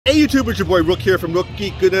Hey YouTube, it's your boy Rook here from Rook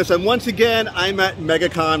Geek Goodness, and once again I'm at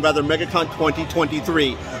Megacon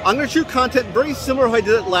 2023. I'm going to shoot content very similar to how I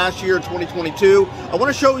did it last year in 2022. I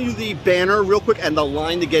want to show you the banner real quick and the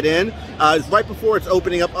line to get in. It's right before it's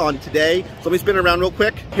opening up on today, so let me spin it around real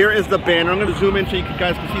quick. Here is the banner. I'm going to zoom in so you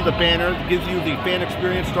guys can see the banner. It gives you the fan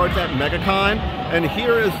experience, starts at Megacon, and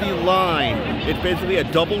here is the line. It's basically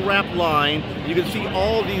a double wrap line. You can see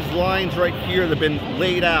all these lines right here that have been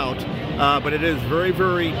laid out. But it is very,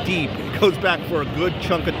 very deep. It goes back for a good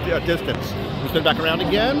chunk of distance. We'll spin back around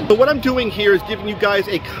again. So what I'm doing here is giving you guys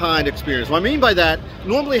a con experience. What I mean by that,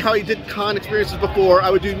 normally how I did con experiences before,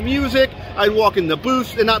 I would do music, I'd walk in the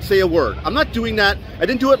booth and not say a word. I'm not doing that. I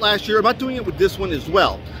didn't do it last year. I'm not doing it with this one as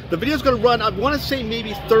well. The video is going to run, I want to say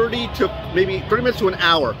maybe 30 minutes to an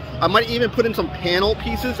hour. I might even put in some panel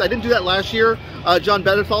pieces. I didn't do that last year. John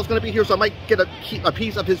Benethal is going to be here, so I might get a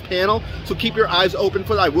piece of his panel. So keep your eyes open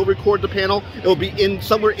for that. I will record the panel. It will be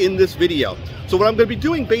somewhere in this video. So what I'm going to be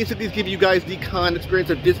doing basically is give you guys the con experience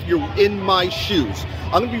of this. You're in my shoes.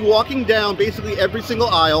 I'm going to be walking down basically every single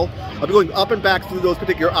aisle. I'll be going up and back through those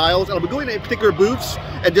particular aisles, and I'll be going to particular booths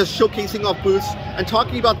and just showcasing off booths and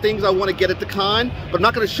talking about things I want to get at the con, but I'm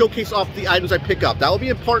not going to showcase off the items I pick up. That will be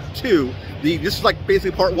in part 2. This is like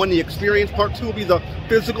basically part 1, the experience. Part 2 will be the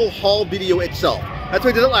physical haul video itself. That's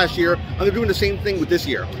why I did it last year. I'm going to be doing the same thing with this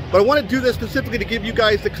year. But I want to do this specifically to give you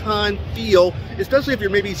guys the con feel, especially if you're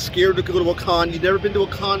maybe scared to go to a con, you've never been to a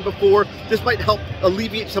con before. This might help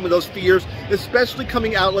alleviate some of those fears, especially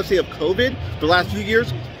coming out, let's say, of COVID the last few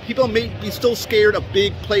years. People may be still scared of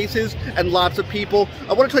big places and lots of people.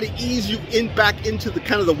 I want to try to ease you back into the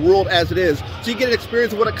kind of the world as it is, so you get an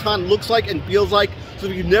experience of what a con looks like and feels like. So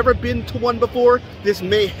if you've never been to one before, this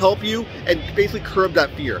may help you and basically curb that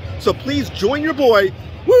fear. So please join your boy,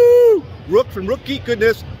 Rook from Rook Geek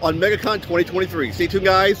Goodness on Megacon 2023. Stay tuned,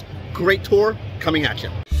 guys. Great tour coming at you.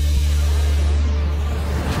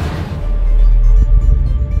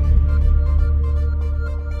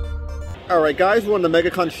 Alright guys, we're on the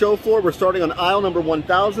Megacon show floor. We're starting on aisle number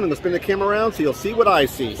 1000. I'm going to spin the camera around so you'll see what I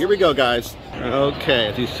see. Here we go, guys. Okay,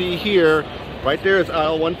 as you see here, right there is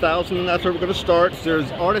aisle 1000, and that's where we're going to start. There's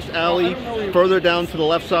Artist Alley further down to the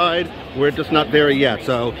left side. We're just not there yet.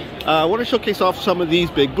 So I want to showcase off some of these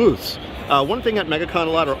big booths. One thing at Megacon,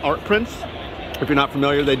 a lot are art prints. If you're not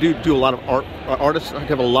familiar, they do a lot of art. Artists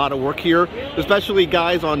have a lot of work here, especially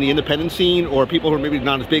guys on the independent scene or people who are maybe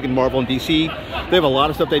not as big in Marvel and DC. They have a lot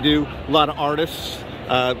of stuff they do. A lot of artists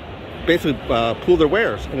basically pool their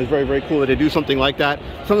wares, and it's very, very cool that they do something like that.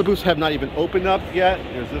 Some of the booths have not even opened up yet.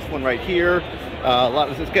 There's this one right here. A lot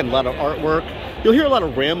of artwork. You'll hear a lot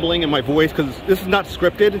of rambling in my voice because this is not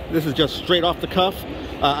scripted. This is just straight off the cuff.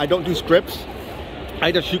 I don't do scripts.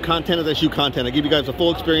 I just shoot content as I shoot content. I give you guys a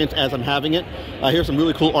full experience as I'm having it. Here's some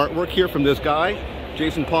really cool artwork here from this guy,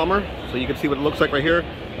 Jason Palmer. So you can see what it looks like right here.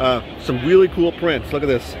 Some really cool prints. Look at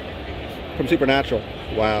this. From Supernatural.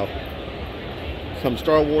 Wow. Some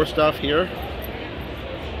Star Wars stuff here.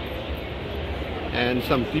 And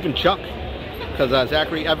some, even Chuck. Because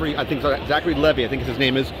Zachary Levi, I think his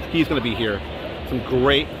name is, he's going to be here. Some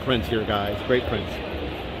great prints here, guys. Great prints.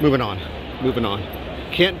 Moving on. Moving on.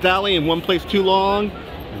 Can't dally in one place too long.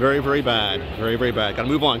 Very, very bad. Very, very bad. Gotta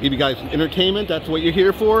move on. Give you guys entertainment. That's what you're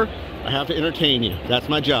here for. I have to entertain you. That's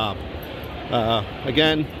my job.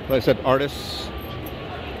 Again, like I said, artists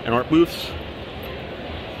and art booths.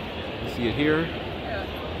 You see it here.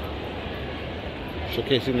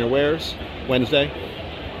 Showcasing their wares. Wednesday.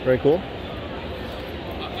 Very cool.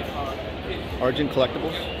 Argent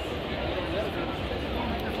Collectibles.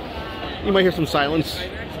 You might hear some silence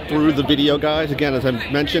through the video, guys. Again, as I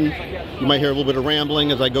mentioned, you might hear a little bit of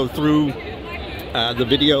rambling as I go through the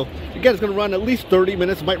video. Again, it's going to run at least 30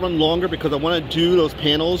 minutes. It might run longer because I want to do those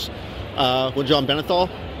panels with John Benethal.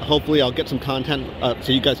 Hopefully I'll get some content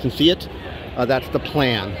so you guys can see it. That's the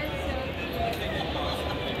plan.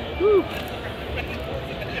 Woo.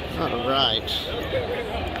 All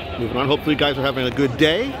right. Moving on. Hopefully you guys are having a good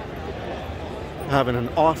day. Having an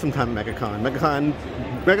awesome time at Megacon.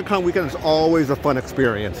 Megacon weekend is always a fun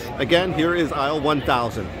experience. Again, here is aisle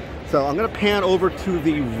 1000. So I'm going to pan over to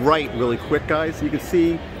the right really quick, guys, so you can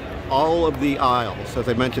see all of the aisles. As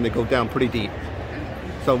I mentioned, they go down pretty deep.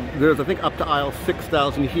 So there's, I think, up to aisle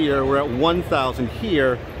 6000 here. We're at 1000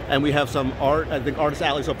 here, and we have some art. I think Artist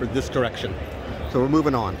Alley's over this direction. So we're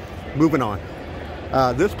moving on. Moving on.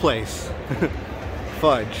 This place,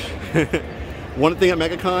 fudge. One thing at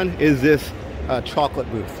Megacon is this chocolate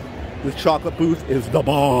booth. This chocolate booth is the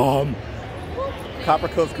bomb. Copper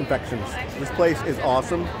Coast Confections. This place is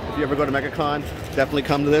awesome. If you ever go to Megacon, definitely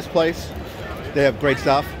come to this place. They have great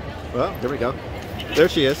stuff. Well, there we go. There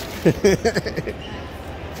she is.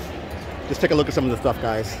 Just take a look at some of the stuff,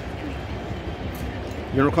 guys.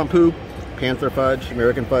 Unicorn Poo, Panther Fudge,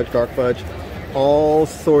 American Fudge, Dark Fudge, all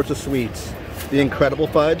sorts of sweets. The Incredible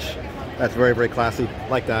Fudge, that's very, very classy.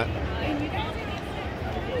 Like that.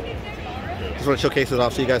 Just want to showcase it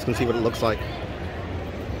off so you guys can see what it looks like.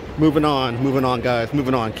 Moving on, guys,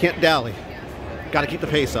 moving on. Can't dally. Got to keep the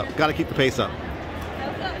pace up. Got to keep the pace up.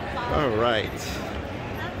 All right.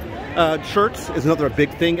 Shirts is another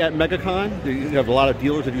big thing at MegaCon. You have a lot of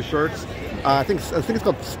dealers that do shirts. I think it's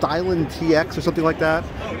called Stylin' TX or something like that.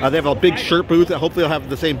 They have a big shirt booth. Hopefully they'll have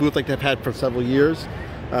the same booth like they've had for several years.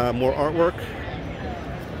 More artwork.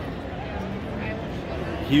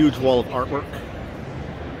 Huge wall of artwork.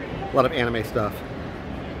 A lot of anime stuff.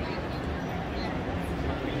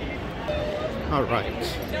 All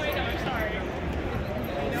right.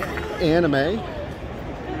 Anime.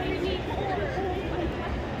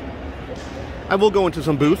 I will go into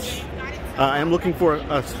some booths. I am looking for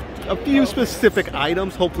a few specific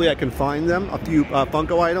items. Hopefully I can find them. A few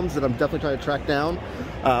Funko items that I'm definitely trying to track down.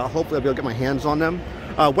 Hopefully I'll be able to get my hands on them.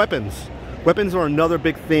 Weapons. Weapons are another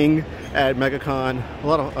big thing at MegaCon. A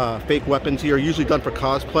lot of fake weapons here, usually done for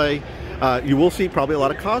cosplay. You will see probably a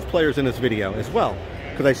lot of cosplayers in this video as well,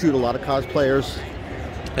 because I shoot a lot of cosplayers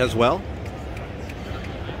as well.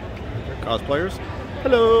 Cosplayers.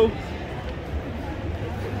 Hello.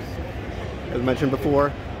 As mentioned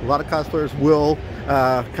before, a lot of cosplayers will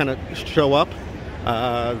kind of show up.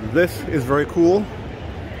 This is very cool.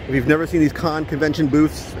 If you've never seen these convention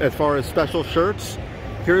booths as far as special shirts,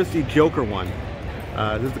 here's the Joker one.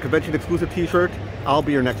 This is the convention exclusive t-shirt. I'll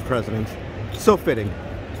be your next president. So fitting.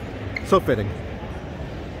 So fitting.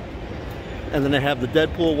 And then they have the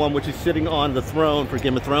Deadpool one, which is sitting on the throne for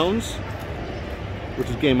Game of Thrones, which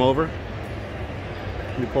is game over.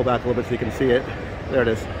 Let me pull back a little bit so you can see it. There it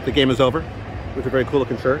is. The game is over. It's a very cool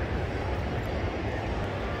looking shirt.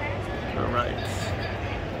 All right.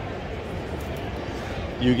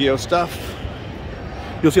 Yu-Gi-Oh stuff.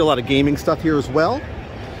 You'll see a lot of gaming stuff here as well.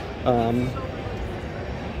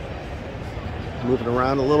 Moving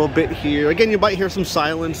around a little bit here. Again, you might hear some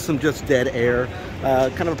silence, some just dead air.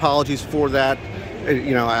 Kind of apologies for that.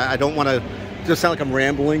 You know, I don't want to just sound like I'm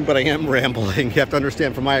rambling, but I am rambling. You have to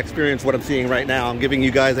understand from my experience what I'm seeing right now. I'm giving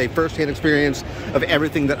you guys a first-hand experience of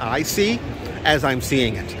everything that I see as I'm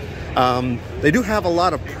seeing it. They do have a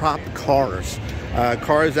lot of prop cars.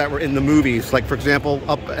 Cars that were in the movies. Like, for example,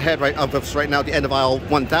 up ahead right of us right now at the end of aisle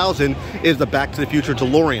 1000 is the Back to the Future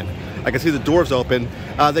DeLorean. I can see the doors open.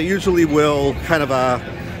 They usually will kind of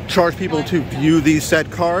charge people to view these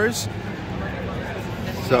said cars.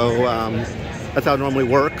 So that's how it normally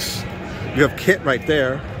works. You have Kit right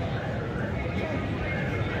there.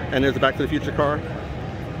 And there's the Back to the Future car.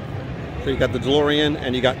 So you got the DeLorean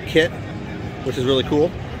and you got Kit, which is really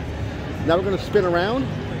cool. Now we're going to spin around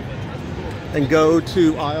and go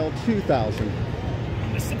to aisle 2000.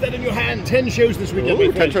 Slip that in your hand. 10 shows this weekend.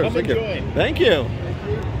 Ooh, 10 shows. Thank you. Thank you.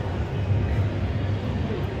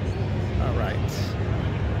 All right.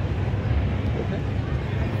 Okay.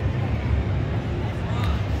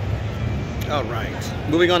 All right.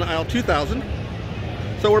 Moving on to aisle 2000.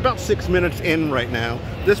 So we're about 6 minutes in right now.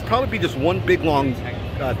 This will probably be just one big long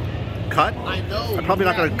cut. I know. I'm probably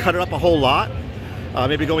not going to cut it up a whole lot.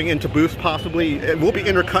 Maybe going into booths possibly. It will be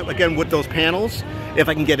intercut again with those panels if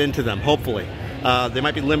I can get into them, hopefully. They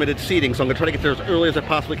might be limited seating, so I'm going to try to get there as early as I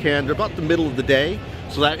possibly can. They're about the middle of the day,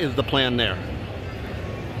 so that is the plan there.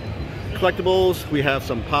 Collectibles, we have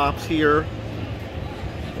some pops here.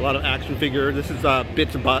 A lot of action figure. This is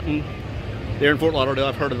Bits and Button. They're in Fort Lauderdale.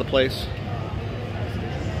 I've heard of the place.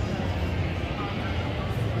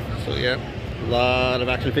 So yeah, a lot of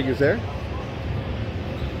action figures there.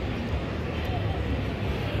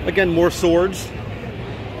 Again, more swords,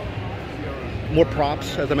 more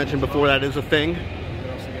props, as I mentioned before, that is a thing.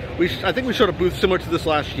 I think we showed a booth similar to this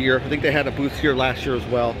last year. I think they had a booth here last year as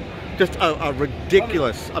well. Just a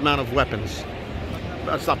ridiculous amount of weapons.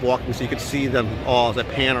 I'll stop walking so you can see them all as I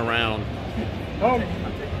pan around.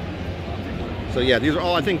 So yeah, these are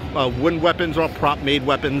all, I think, wooden weapons, or all prop-made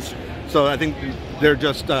weapons. So I think they're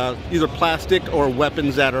just either plastic or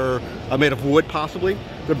weapons that are made of wood, possibly.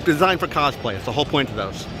 They're designed for cosplay. It's the whole point of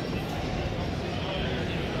those.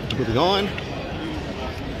 Moving on.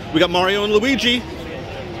 We got Mario and Luigi.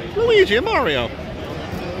 Luigi and Mario.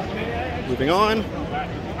 Moving on.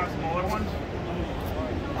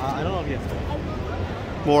 I don't know if you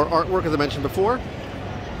have more artwork, as I mentioned before.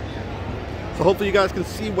 So hopefully you guys can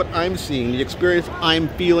see what I'm seeing, the experience I'm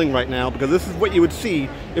feeling right now, because this is what you would see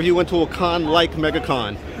if you went to a con like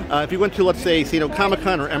MegaCon. If you went to, let's say,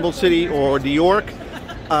 Comic-Con or Emerald City or New York,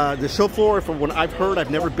 The show floor, from what I've heard, I've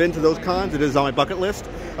never been to those cons. It is on my bucket list.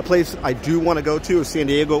 A place I do want to go to is San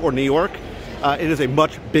Diego or New York. It is a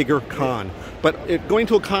much bigger con. But going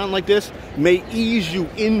to a con like this may ease you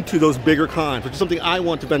into those bigger cons, which is something I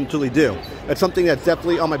want to eventually do. It's something that's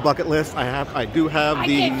definitely on my bucket list. I do have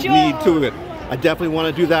the need to it. I definitely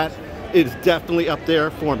want to do that. It is definitely up there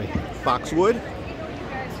for me. Boxwood.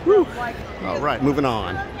 Whew. All right, moving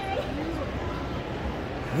on.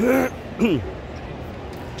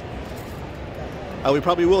 We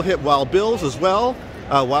probably will hit Wild Bill's as well.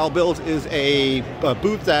 Wild Bill's is a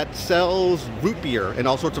booth that sells root beer and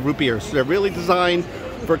all sorts of root beers. So they're really designed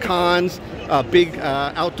for cons, big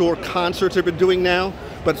outdoor concerts they've been doing now.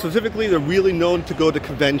 But specifically, they're really known to go to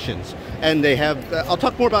conventions. And they have, I'll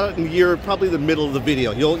talk more about it in the year, probably the middle of the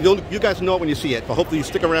video. You guys know it when you see it, but hopefully you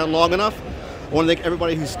stick around long enough. I want to thank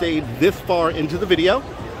everybody who stayed this far into the video.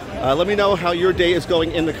 Let me know how your day is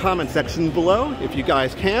going in the comment section below, if you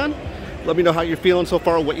guys can. Let me know how you're feeling so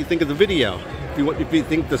far, what you think of the video. If you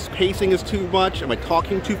think this pacing is too much, am I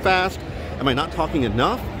talking too fast? Am I not talking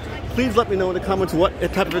enough? Please let me know in the comments what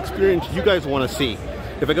type of experience you guys want to see.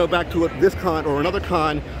 If I go back to this con or another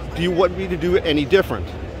con, do you want me to do it any different?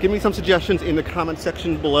 Give me some suggestions in the comment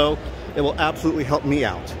section below. It will absolutely help me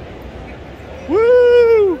out.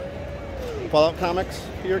 Woo! Fallout Comics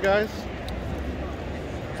here, guys.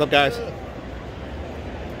 What's up, guys?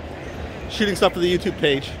 Shooting stuff for the YouTube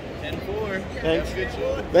page. 10-4. Thanks. Good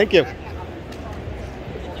show. Thank you.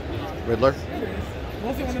 Riddler.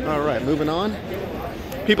 All right, moving on.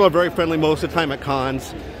 People are very friendly most of the time at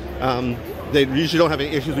cons. They usually don't have any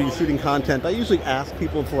issues with you shooting content. I usually ask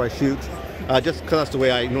people before I shoot, just because that's the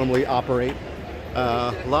way I normally operate.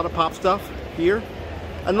 A lot of pop stuff here.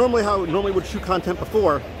 And normally how I normally would shoot content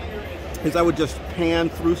before is I would just pan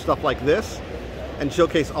through stuff like this and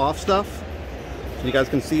showcase off stuff so you guys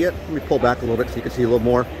can see it. Let me pull back a little bit so you can see a little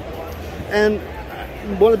more. And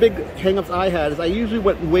one of the big hang-ups I had is I usually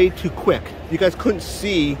went way too quick. You guys couldn't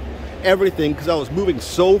see everything because I was moving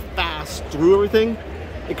so fast through everything.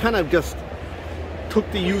 It kind of just took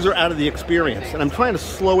the user out of the experience. And I'm trying to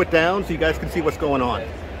slow it down so you guys can see what's going on.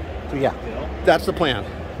 So yeah, that's the plan.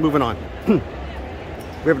 Moving on. We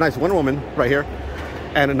have a nice Wonder Woman right here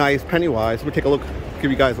and a nice Pennywise. Let me take a look,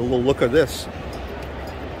 give you guys a little look of this.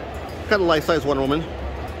 Kind of life-size Wonder Woman.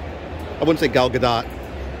 I wouldn't say Gal Gadot.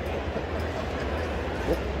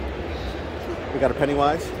 We got a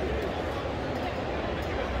Pennywise.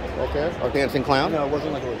 Okay, our dancing clown. No, it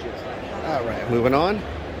wasn't like a legit. All right, moving on.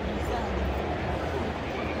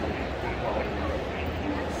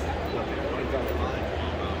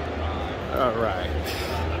 All right.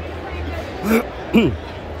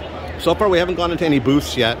 So far, we haven't gone into any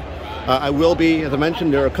booths yet. I will be, as I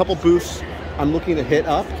mentioned, there are a couple booths I'm looking to hit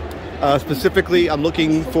up. Specifically, I'm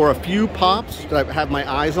looking for a few pops that I have my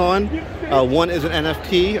eyes on. One is an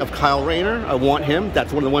NFT of Kyle Rayner. I want him.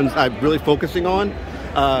 That's one of the ones I'm really focusing on.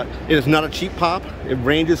 It is not a cheap pop. It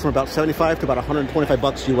ranges from about 75 to about 125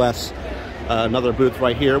 bucks US. Another booth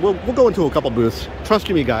right here. We'll go into a couple booths. Trust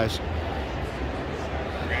me, guys.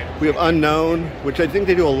 We have Unknown, which I think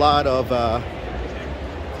they do a lot of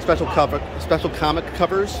special comic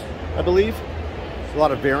covers, I believe. A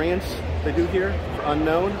lot of variants they do here for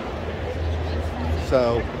Unknown.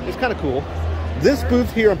 So it's kind of cool. This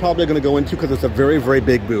booth here I'm probably going to go into because it's a very, very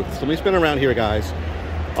big booth. So let me spin around here, guys.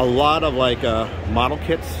 A lot of like model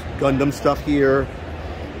kits, Gundam stuff here.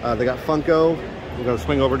 They got Funko. We're going to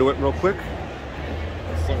swing over to it real quick.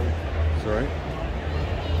 Sorry.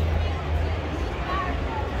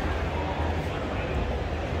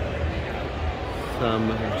 Some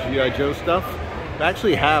G.I. Joe stuff. I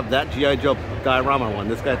actually have that G.I. Joe diorama one.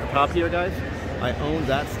 This guy at the top here, guys. I own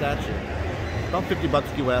that statue. About 50 bucks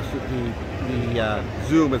US. The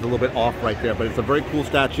zoom is a little bit off right there, but it's a very cool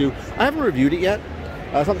statue. I haven't reviewed it yet.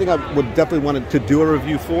 Something I would definitely want to do a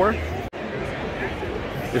review for.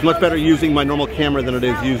 It's much better using my normal camera than it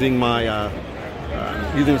is using my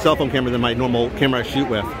using a cell phone camera than my normal camera I shoot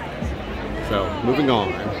with. So moving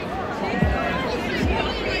on.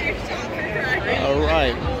 All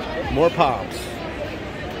right, more pops.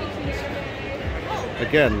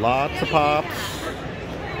 Again, lots of pops.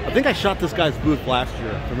 I think I shot this guy's booth last year,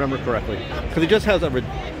 if I remember correctly, because he just has a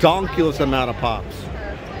ridiculous amount of pops.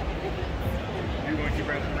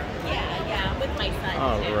 Yeah, with my son.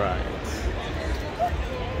 All right.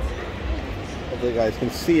 Hopefully you guys can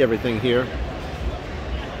see everything here.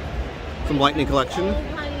 Some Lightning Collection.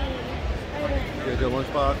 Here's your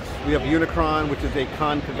lunchbox. We have Unicron, which is a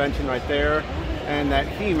con convention right there, and that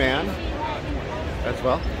He-Man as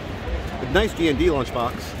well. A nice D&D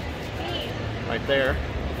lunchbox right there,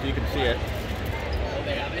 so you can see it.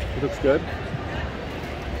 It looks good.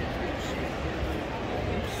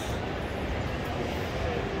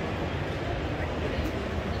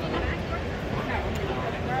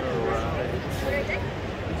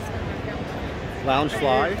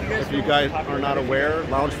 Loungefly. If you guys are not aware,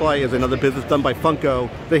 Loungefly is another business done by Funko.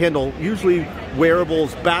 They handle usually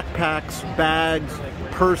wearables, backpacks, bags,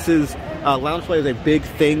 purses. Loungefly is a big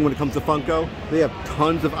thing when it comes to Funko. They have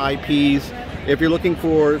tons of IPs. If you're looking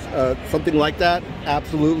for something like that,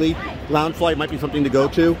 absolutely. Loungefly might be something to go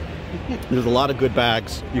to. There's a lot of good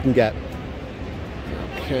bags you can get.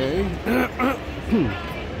 Okay.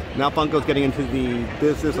 Now Funko's getting into the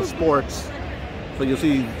business of sports. So you'll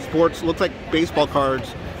see sports, looks like baseball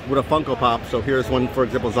cards with a Funko Pop. So here's one, for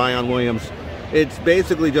example, Zion Williams. It's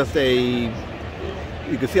basically just you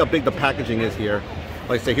can see how big the packaging is here.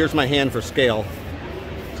 Like I say, here's my hand for scale.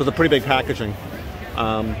 So it's a pretty big packaging.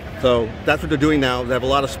 So that's what they're doing now. They have a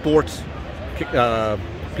lot of sports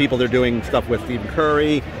people they're doing stuff with. Stephen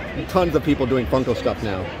Curry, tons of people doing Funko stuff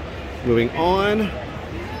now. Moving on.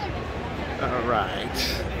 All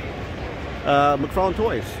right. McFarlane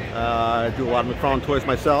Toys. I do a lot of McFarlane Toys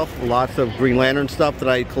myself. Lots of Green Lantern stuff that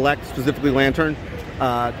I collect, specifically Lantern.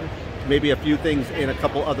 Maybe a few things in a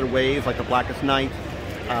couple other ways, like the Blackest Night.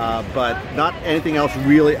 But not anything else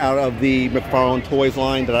really out of the McFarlane Toys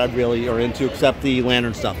line that I really are into, except the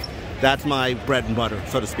Lantern stuff. That's my bread and butter,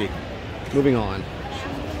 so to speak. Moving on.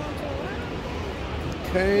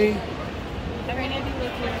 Okay.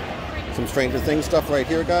 Some Stranger Things stuff right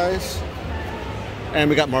here, guys. And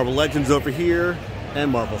we got Marvel Legends over here, and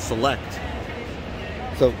Marvel Select.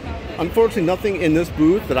 So, unfortunately, nothing in this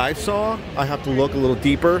booth that I saw. I have to look a little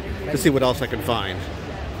deeper to see what else I can find.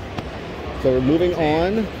 So we're moving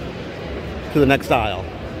on to the next aisle.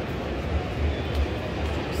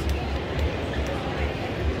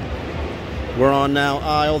 We're on now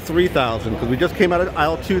aisle 3000 because we just came out of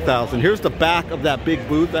aisle 2000. Here's the back of that big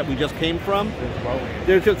booth that we just came from.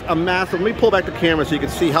 There's just a massive, let me pull back the camera so you can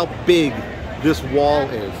see how big this wall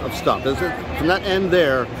is of stuff. From that end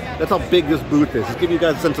there, that's how big this booth is. Just give you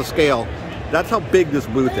guys a sense of scale. That's how big this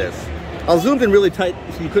booth is. I zoomed in really tight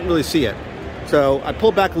so you couldn't really see it. So I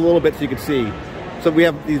pulled back a little bit so you could see. So we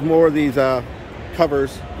have more of these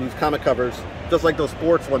covers, these comic covers, just like those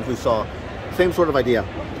sports ones we saw. Same sort of idea,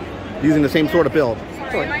 using the same sort of build.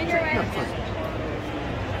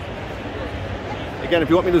 Again, if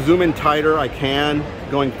you want me to zoom in tighter, I can,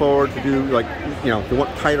 going forward, to do, like, you know, if you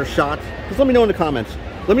want tighter shots, just let me know in the comments.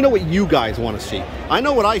 Let me know what you guys want to see. I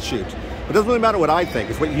know what I shoot. It doesn't really matter what I think.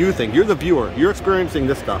 It's what you think. You're the viewer. You're experiencing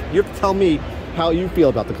this stuff. You have to tell me how you feel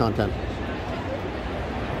about the content.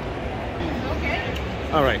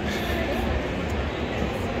 All right.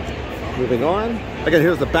 Moving on. Again,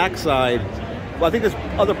 here's the back side. Well, I think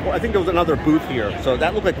there was another booth here. So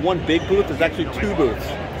that looked like one big booth. There's actually two booths.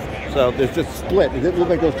 So there's just split. It didn't look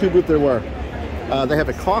like those two booths there were. They have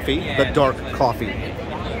a coffee, the dark coffee.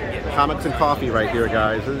 Comics and coffee right here,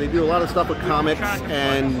 guys. They do a lot of stuff with comics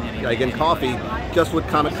and, again, coffee, just with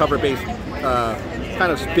comic cover-based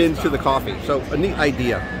kind of spins to the coffee. So a neat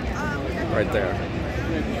idea right there.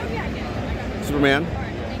 Superman.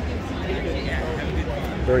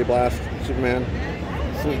 Berry Blast, Superman.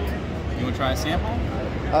 Sweet. You want to try a sample?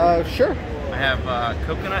 Sure. I have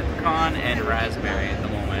coconut, pecan, and raspberry at the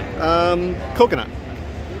moment. Coconut.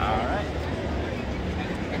 All right.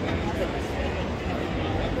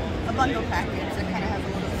 A bundle package that kind of has a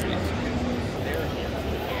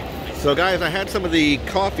little. So guys, I had some of the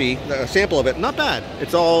coffee, a sample of it. Not bad.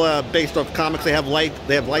 It's all based off comics. They have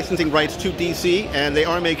licensing rights to DC, and they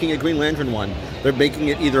are making a Green Lantern one. They're making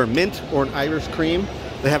it either a mint or an Irish cream.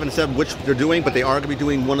 They haven't said which they're doing, but they are going to be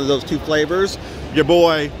doing one of those two flavors. Your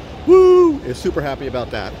boy, woo, is super happy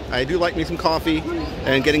about that. I do like me some coffee,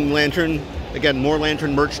 and getting Lantern, again, more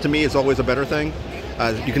Lantern merch to me is always a better thing.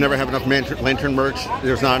 You can never have enough Lantern merch.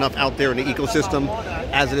 There's not enough out there in the ecosystem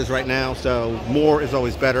as it is right now, so more is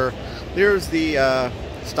always better. There's the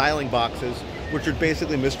styling boxes, which are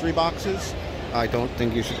basically mystery boxes. I don't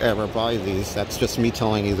think you should ever buy these. That's just me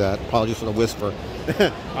telling you that. Apologies for the whisper.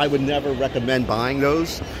 I would never recommend buying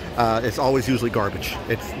those. It's always usually garbage.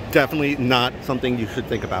 It's definitely not something you should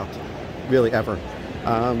think about, really, ever.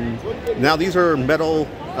 Now these are metal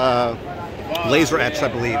laser etched, I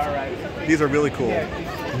believe. These are really cool.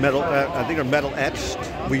 Metal, I think they're metal etched,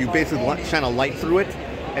 where you basically shine a light through it,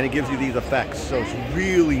 and it gives you these effects. So it's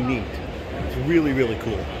really neat. It's really, really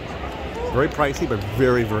cool. Very pricey, but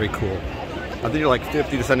very, very cool. I think they're like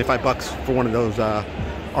 50 to 75 bucks for one of those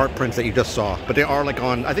art prints that you just saw. But they are like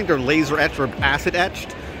on, I think they're laser etched or acid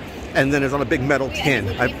etched, and then it's on a big metal tin.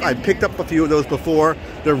 I picked up a few of those before.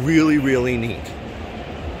 They're really, really neat.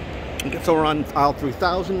 So we're on aisle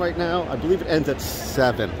 3000 right now. I believe it ends at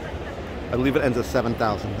 7. I believe it ends at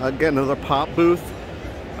 7,000. Again, another pop booth.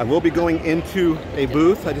 I will be going into a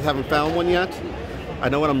booth. I just haven't found one yet. I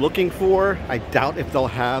know what I'm looking for. I doubt if they'll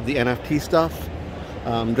have the NFT stuff.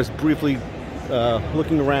 Just briefly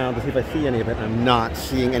looking around to see if I see any of it. I'm not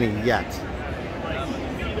seeing any yet.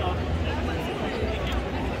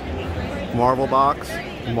 Marvel box,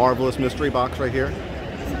 marvelous mystery box right here.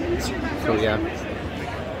 So yeah.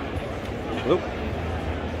 Oop.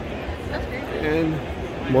 And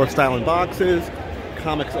more styling boxes.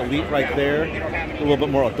 Comics Elite right there. A little bit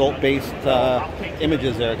more adult-based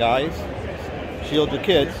images there, guys. Shield your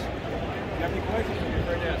kids.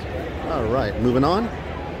 All right, moving on.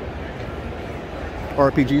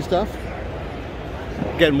 RPG stuff.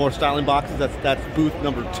 Again, more styling boxes. That's booth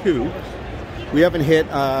number 2. We haven't hit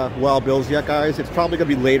Wild Bills yet, guys. It's probably going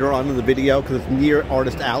to be later on in the video because it's near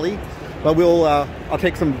Artist Alley. But I'll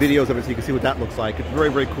take some videos of it so you can see what that looks like. It's very,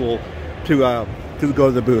 very cool to go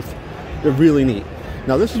to the booth. They're really neat.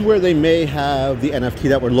 Now this is where they may have the NFT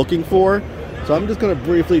that we're looking for. So I'm just going to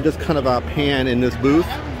briefly just kind of pan in this booth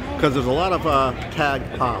because there's a lot of tag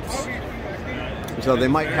pops. So they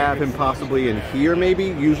might have him possibly in here maybe.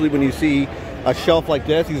 Usually when you see a shelf like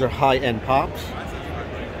this, these are high-end pops.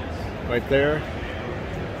 Right there.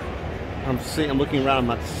 I'm looking around, I'm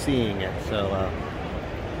not seeing it. So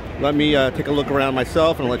let me take a look around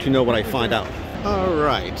myself and I'll let you know what I find out. All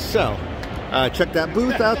right, so check that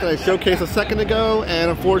booth out that I showcased a second ago,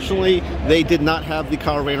 and unfortunately they did not have the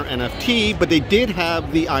Kyle Rayner NFT, but they did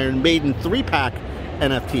have the Iron Maiden 3-pack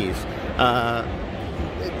NFTs.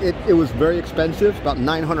 It was very expensive, about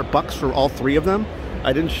 $900 for all 3 of them.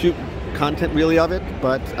 I didn't shoot content really of it,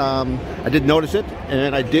 but I did notice it,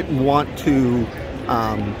 and I didn't want to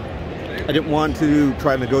try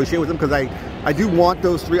to negotiate with them because I do want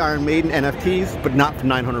those 3 Iron Maiden NFTs, but not for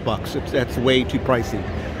 $900. That's way too pricey.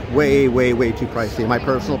 Way too pricey, in my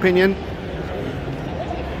personal opinion.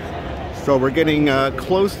 So we're getting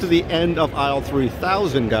close to the end of aisle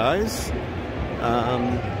 3000, guys.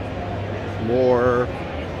 More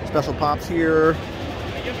special pops here.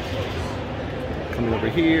 Coming over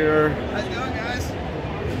here. How's it going, guys?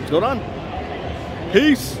 What's going on?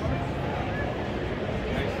 Peace.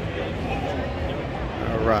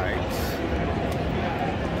 All right.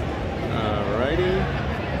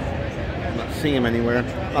 I'm not seeing him anywhere.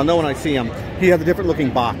 I'll know when I see him. He has a different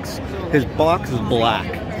looking box. His box is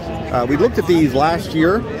black. We looked at these last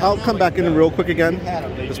year. I'll come back in real quick again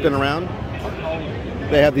to spin around.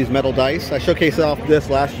 They have these metal dice. I showcased off this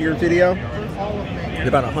last year's video. They're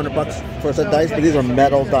about $100 for a set of dice, but these are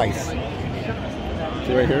metal dice.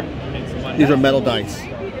 See right here? These are metal dice.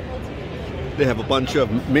 They have a bunch of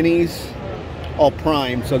minis, all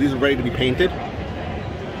primed, so these are ready to be painted.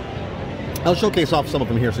 I'll showcase off some of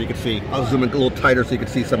them here so you can see. I'll zoom in a little tighter so you can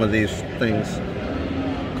see some of these things.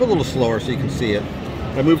 Go a little slower so you can see it.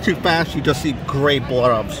 If I move too fast, you just see gray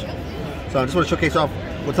blobs. So I just want to showcase off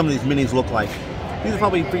what some of these minis look like. These are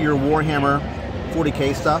probably for your Warhammer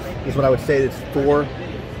 40K stuff, is what I would say it's for.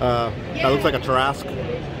 That looks like a Tarrasque.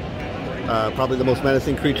 Probably the most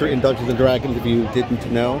menacing creature in Dungeons & Dragons, if you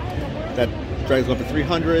didn't know. That drags up to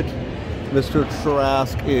 300. Mr.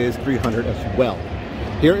 Tarrasque is 300 as well.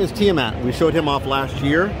 Here is Tiamat. We showed him off last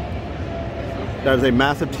year. That is a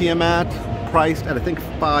massive Tiamat, priced at I think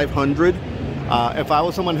 500. If I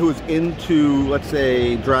was someone who was into, let's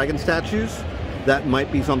say, dragon statues, that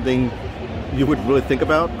might be something you would really think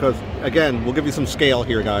about, because again, we'll give you some scale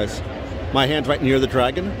here, guys. My hand's right near the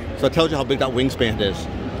dragon, so it tells you how big that wingspan is.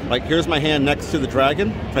 Like, here's my hand next to the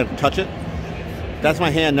dragon, if I touch it. That's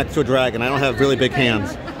my hand next to a dragon. I don't have really big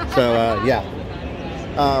hands. So, yeah.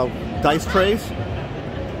 Dice trays.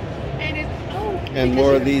 And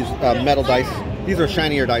more of these metal dice. These are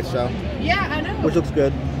shinier dice, though. Yeah, I know. Which looks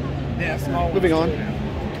good. Yeah, small. Moving on.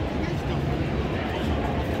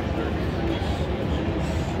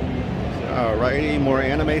 Alrighty, more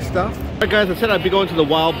anime stuff. Alright guys, I said I'd be going to the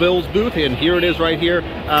Wild Bills booth, and here it is right here.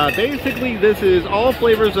 Basically, this is all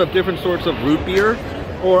flavors of different sorts of root beer,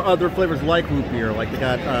 or other flavors like root beer. Like they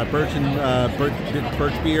got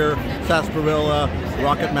birch beer, sarsaparilla,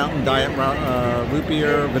 Rocket Mountain Diet root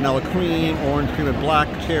beer, vanilla cream, orange cream, and black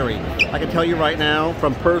cherry. I can tell you right now,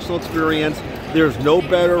 from personal experience, there's no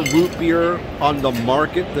better root beer on the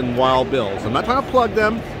market than Wild Bills. I'm not trying to plug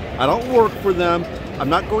them. I don't work for them. I'm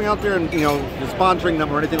not going out there and, sponsoring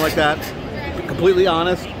them or anything like that. To be completely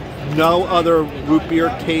honest, no other root beer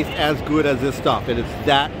tastes as good as this stuff. It is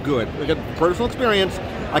that good. Again, personal experience,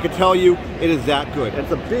 I can tell you it is that good.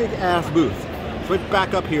 It's a big ass booth. Switch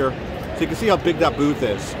back up here so you can see how big that booth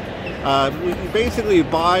is. You basically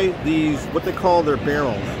buy these, what they call their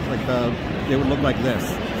barrels. Like they would look like this.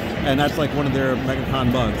 And that's like one of their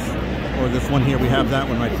Megacon mugs. Or this one here, we have that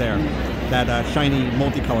one right there. That shiny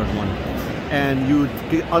multicolored one. And you would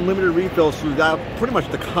get unlimited refills throughout pretty much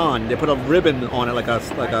the con. They put a ribbon on it, like a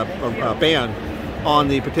band, on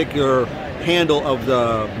the particular handle of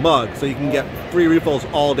the mug, so you can get free refills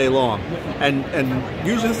all day long. And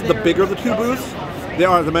usually this is the bigger of the two booths. There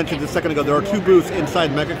are, as I mentioned a second ago, there are two booths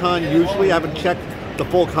inside Megacon. Usually I haven't checked the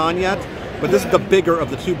full con yet, but this is the bigger of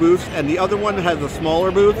the two booths, and the other one has a smaller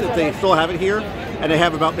booth if they still have it here, and they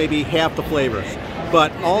have about maybe half the flavors.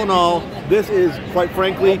 But all in all, this is, quite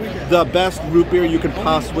frankly, the best root beer you can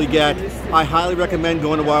possibly get. I highly recommend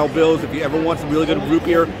going to Wild Bill's. If you ever want some really good root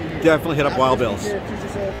beer, definitely hit up Wild Bill's.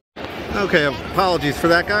 Okay, apologies for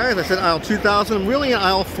that, guys. I said aisle 2,000. I'm really in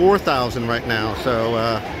aisle 4,000 right now. So,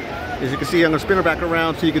 as you can see, I'm going to spin her back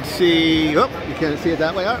around so you can see. Oh, you can't see it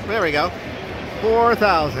that way. Oh, there we go.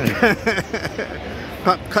 4,000.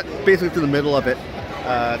 Cut basically through the middle of it.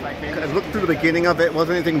 I looked through the beginning of it.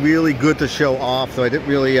 Wasn't anything really good to show off, so I didn't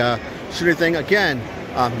really shoot anything. Again,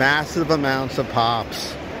 massive amounts of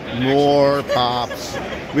pops. More pops.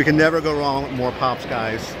 We can never go wrong with more pops,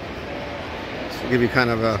 guys. So give you kind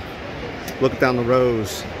of a look down the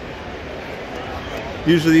rows.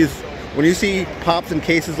 Usually these, when you see pops in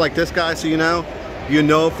cases like this, guys, so you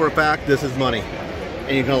know for a fact this is money.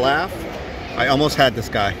 And you're gonna laugh. I almost had this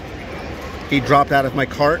guy. He dropped out of my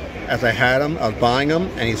cart as I had him. I was buying him,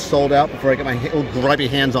 and he sold out before I get my grubby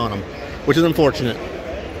hands on him, which is unfortunate.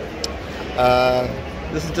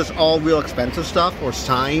 This is just all real expensive stuff or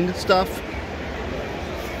signed stuff.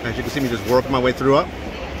 As you can see me just working my way through it.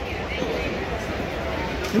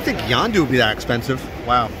 I didn't think Yondu would be that expensive.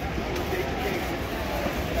 Wow.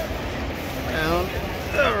 Down.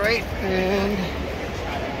 All right, and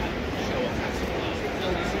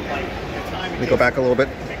let me go back a little bit.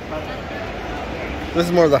 This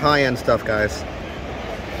is more of the high-end stuff, guys.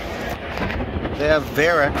 They have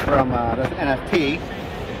Varric from this NFT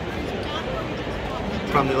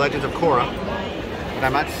from the Legends of Korra, but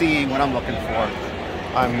I'm not seeing what I'm looking for.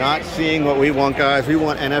 I'm not seeing what we want, guys. We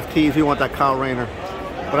want NFTs. We want that Kyle Rayner,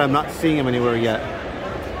 but I'm not seeing him anywhere yet.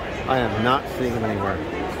 I am not seeing him anywhere.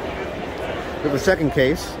 We have a second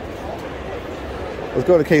case. Let's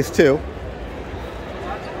go to case 2.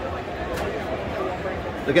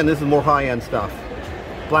 Again, this is more high-end stuff.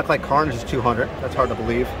 Blacklight Carnage is 200. That's hard to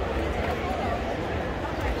believe.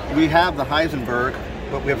 We have the Heisenberg,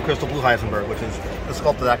 but we have Crystal Blue Heisenberg, which is the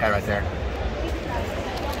sculpt of that guy right there.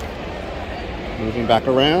 Moving back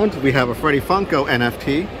around, we have a Freddy Funko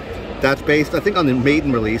NFT. That's based, I think, on the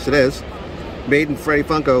Maiden release. It is. Maiden Freddy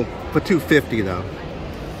Funko for $250 though.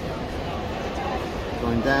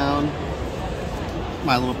 Going down.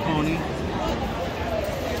 My Little Pony.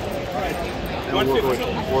 And we'll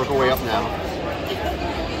work our way up now.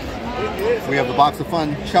 We have the Box of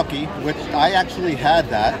Fun Chucky, which I actually had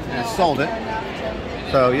that and I sold it.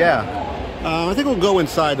 So yeah, I think we'll go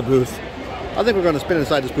inside the booth. I think we're going to spin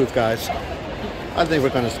inside this booth, guys. I think we're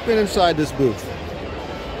going to spin inside this booth.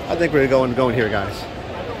 I think we're going here, guys.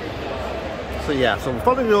 So yeah, so we're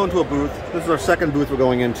probably going to go into a booth. This is our second booth we're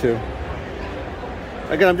going into.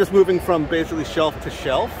 Again, I'm just moving from basically shelf to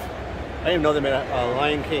shelf. I didn't even know they made a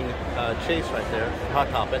Lion King chase right there, Hot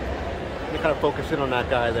Topic. Let me kind of focus in on that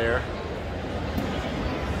guy there.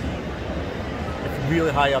 It's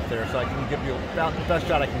really high up there, so I can give you about the best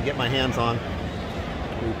shot I can get my hands on.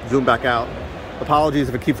 Zoom back out. Apologies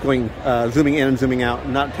if it keeps going, zooming in and zooming out.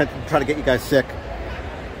 I'm not intending to try to get you guys sick.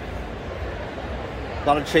 A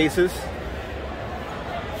lot of chases.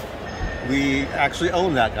 We actually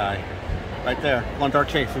own that guy right there, One Dark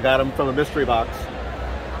Chase. We got him from a mystery box.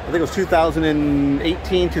 I think it was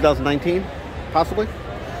 2018, 2019, possibly.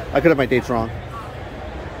 I could have my dates wrong.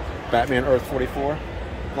 Batman Earth 44,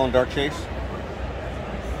 Long Dark Chase.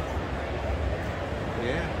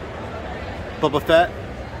 Yeah. Boba Fett,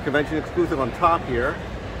 convention exclusive on top here.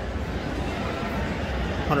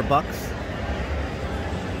 $100.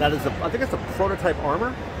 That is, I think it's a prototype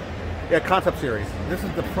armor. Yeah, concept series. This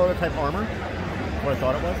is the prototype armor. What I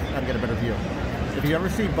thought it was. I had to get a better view. If you ever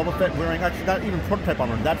see Boba Fett wearing, actually not even prototype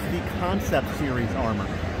armor, that's the concept series armor.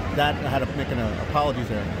 That, I had to make an apologies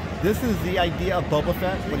there. This is the idea of Boba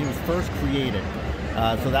Fett when he was first created.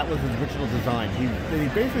 So that was his original design. He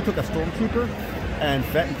basically took a stormtrooper and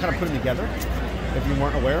Fett and kind of put them together, if you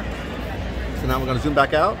weren't aware. So now we're going to zoom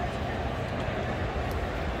back out.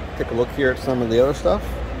 Take a look here at some of the other stuff.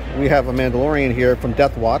 We have a Mandalorian here from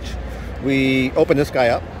Death Watch. We open this guy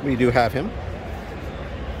up. We do have him.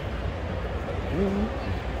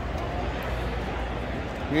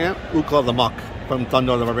 Yeah, Ukla the Muck from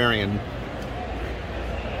Thunder the Barbarian. You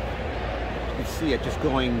can see it just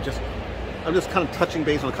going, I'm just kind of touching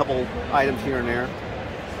base on a couple items here and there.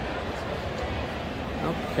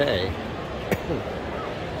 Okay.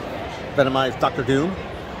 Venomized Dr. Doom.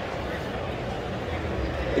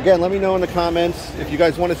 Again, let me know in the comments if you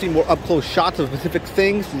guys want to see more up-close shots of specific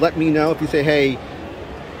things. Let me know. If you say, hey,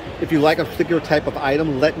 if you like a particular type of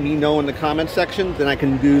item, let me know in the comment section. Then I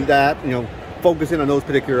can do that, you know, focus in on those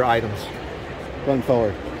particular items going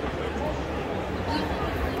forward.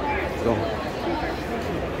 So.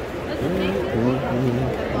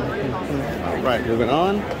 All right, moving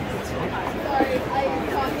on. All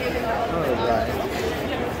right.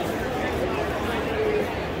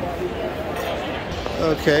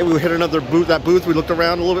 Okay, we hit another booth. That booth, we looked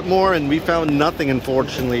around a little bit more, and we found nothing,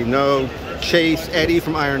 unfortunately. No Chase Eddie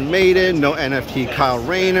from Iron Maiden, no NFT Kyle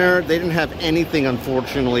Rayner. They didn't have anything,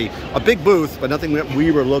 unfortunately. A big booth, but nothing that we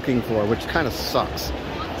were looking for, which kind of sucks.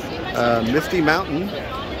 Misty Mountain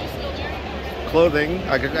clothing.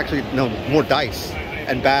 Actually, no, more dice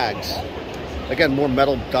and bags. Again, more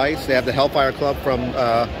metal dice. They have the Hellfire Club from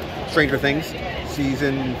Stranger Things,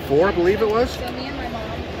 season 4, I believe it was.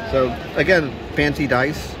 So again, fancy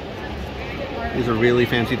dice. These are really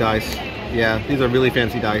fancy dice. Yeah, these are really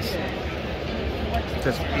fancy dice.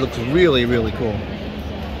 This looks really, really cool.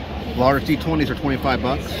 Large D20s are 25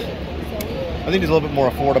 bucks. I think these are a little bit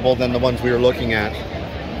more affordable than the ones we were looking at.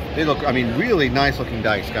 They look, I mean, really nice looking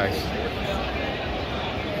dice, guys.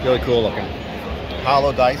 Really cool looking.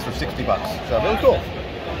 Hollow dice for 60 bucks. So really cool.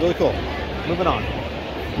 Really cool. Moving on.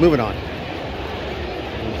 Moving on.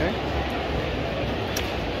 Okay.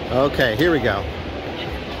 Okay, here we go.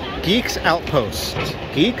 Geeks Outpost.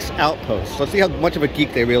 Geeks Outpost. Let's see how much of a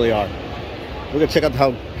geek they really are. We're gonna check out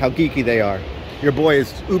how geeky they are. Your boy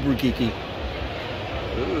is uber geeky.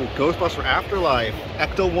 Ooh, Ghostbuster Afterlife.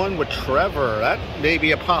 Ecto-1 with Trevor. That may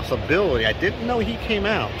be a possibility. I didn't know he came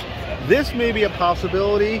out. This may be a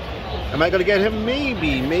possibility. Am I gonna get him?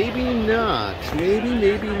 Maybe. Maybe not.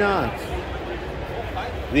 Maybe not.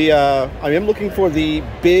 I am looking for the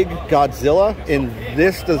big Godzilla in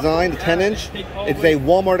this design, the 10-inch. It's a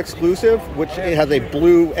Walmart exclusive, which it has a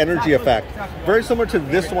blue energy effect. Very similar to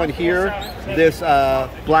this one here, this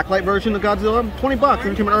blacklight version of Godzilla. 20 bucks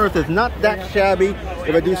in Human Earth is not that shabby,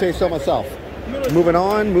 if I do say so myself. Moving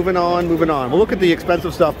on. We'll look at the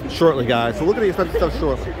expensive stuff shortly, guys. So look at the expensive stuff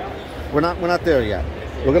shortly. We're not there yet.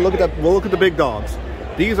 We're gonna look at that. We'll look at the big dogs.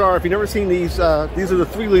 These are, if you've never seen these are the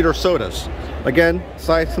 3-liter sodas. Again,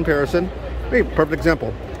 size comparison. Hey, perfect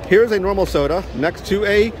example. Here's a normal soda next to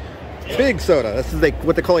a big soda. This is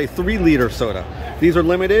what they call a 3-liter soda. These are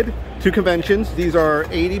limited to conventions. These are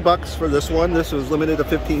 80 bucks for this one. This was limited to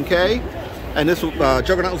 15K. And this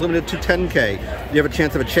Juggernaut was limited to 10K. You have a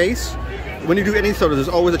chance of a chase. When you do any soda, there's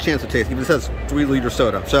always a chance of chase. Even it says 3-liter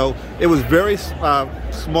soda. So it was very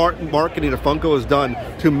smart marketing that Funko has done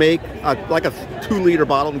to make like a 2-liter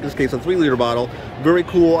bottle, in this case a 3-liter bottle. Very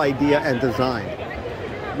cool idea and design.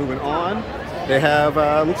 Moving on, they have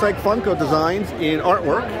looks like Funko designs in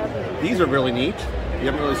artwork. These are really neat. You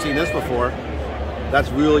haven't really seen this before. That's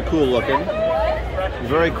really cool looking.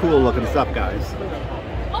 Very cool looking stuff, guys.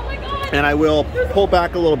 And I will pull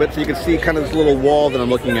back a little bit so you can see kind of this little wall that I'm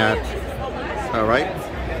looking at. All right.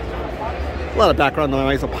 A lot of background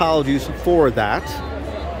noise. Apologies for that.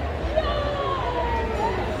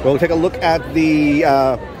 We'll take a look at the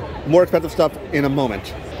more expensive stuff in a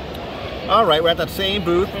moment. All right, we're at that same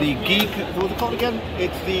booth, the Geek, what was it called again?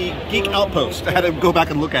 It's the Geek Outpost. I had to go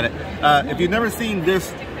back and look at it. If you've never seen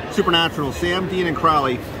this Supernatural, Sam, Dean, and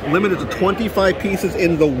Crowley, limited to 25 pieces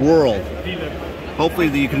in the world. Hopefully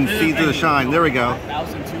you can see through the shine. There we go.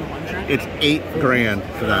 It's $8 grand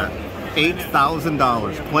for that.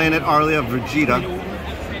 $8,000. Planet Arlia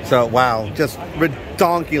Vegeta. So, wow, just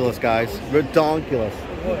redonkulous, guys. Redonkulous.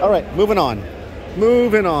 All right, moving on.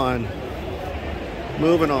 Moving on.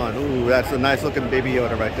 Ooh, that's a nice looking Baby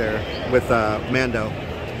Yoda right there with Mando.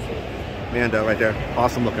 Mando right there.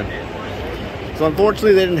 Awesome looking. So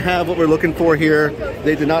unfortunately, they didn't have what we're looking for here.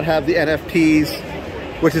 They did not have the NFTs,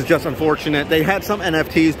 which is just unfortunate. They had some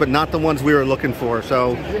NFTs, but not the ones we were looking for.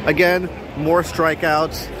 So again, more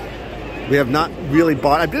strikeouts. We have not really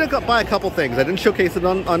bought. I did buy a couple things. I didn't showcase it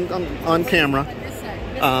on camera,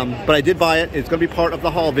 but I did buy it. It's going to be part of the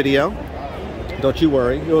haul video. Don't you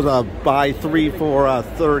worry. It was a buy 3 for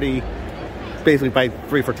 30, basically buy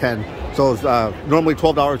 3 for 10. So it was normally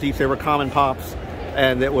 $12 each. They were common pops,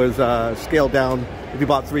 and it was scaled down. If you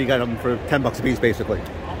bought 3, you got them for 10 bucks a piece, basically.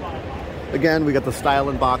 Again, we got the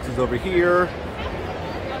styling boxes over here.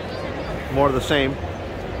 More of the same.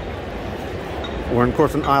 We're in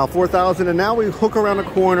course in aisle 4000, and now we hook around the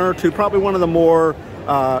corner to probably one of the more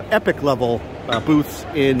epic level booths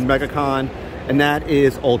in MegaCon, and that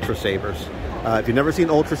is Ultra Sabers. If you've never seen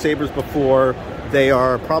Ultra Sabers before, they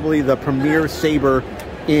are probably the premier saber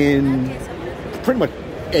in pretty much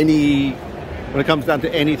any, when it comes down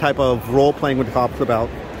to any type of role playing, when it talks about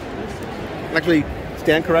Actually,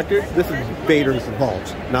 stand corrected. This is Vader's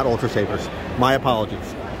Vault, not Ultra Sabers. My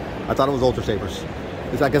apologies. I thought it was Ultra Sabers.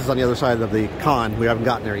 I guess it's on the other side of the con. We haven't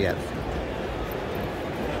gotten there yet.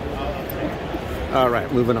 All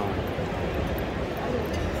right, moving on.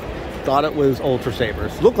 Thought it was Ultra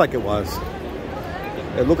Sabers. Looked like it was.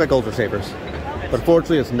 It looked like Ultra Sabers, but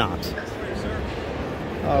fortunately it's not.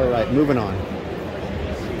 All right, moving on.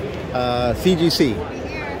 CGC.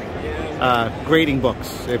 Grading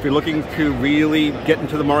books. If you're looking to really get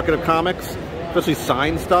into the market of comics, especially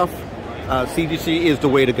signed stuff, CGC is the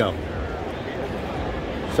way to go.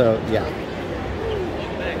 So, yeah.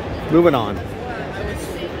 Moving on.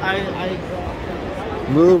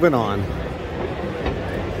 Moving on.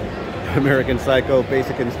 American Psycho,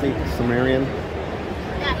 Basic Instinct, Sumerian.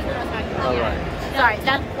 All right. Sorry,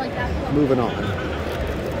 that's like that. Moving on.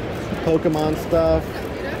 Pokemon stuff.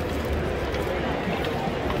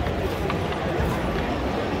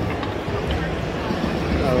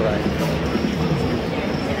 All right.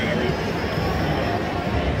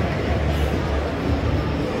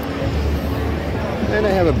 And I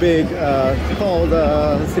have a big, called,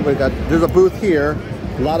 let's see what we got. There's a booth here.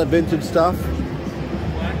 A lot of vintage stuff.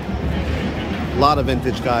 A lot of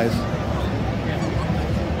vintage, guys.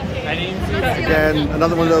 Again,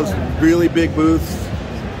 another one of those really big booths.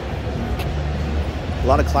 A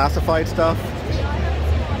lot of classified stuff.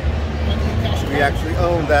 We actually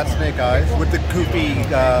own that Snake Eyes with the goofy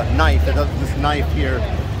knife. This knife here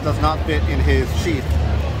does not fit in his sheath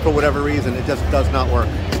for whatever reason. It just does not work.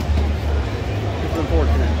 It's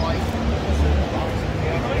unfortunate.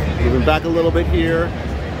 Moving back a little bit here.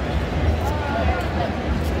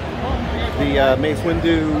 The Mace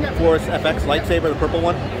Windu Force FX lightsaber, the purple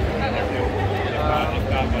one.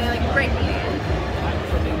 Okay.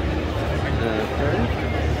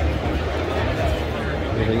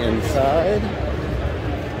 Moving inside.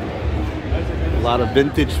 A lot of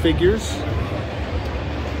vintage figures.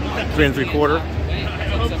 3 3/4.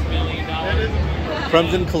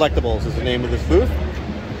 Crimson Collectibles is the name of this booth.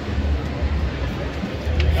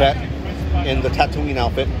 Fett in the Tatooine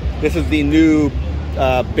outfit. This is the new,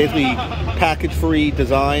 basically package-free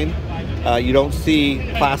design. You don't see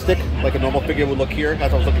plastic like a normal figure would look here.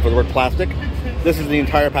 That's what I was looking for, the word plastic. This is the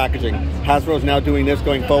entire packaging. Hasbro is now doing this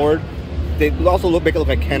going forward. They also make it look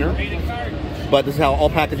like Kenner, but this is how all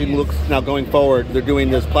packaging looks now going forward. They're doing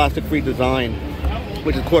this plastic-free design,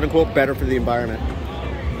 which is quote-unquote better for the environment.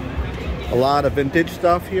 A lot of vintage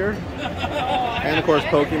stuff here. And of course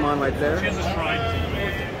Pokemon right there.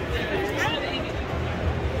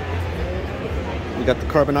 We got the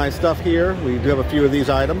carbonized stuff here. We do have a few of these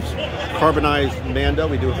items. Carbonized Mando,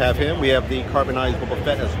 we do have him. We have the carbonized Boba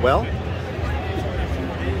Fett as well.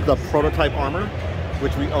 The prototype armor,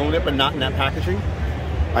 which we own it, but not in that packaging.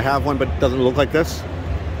 I have one, but it doesn't look like this.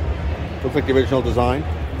 Looks like the original design.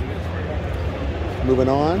 Moving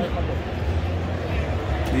on.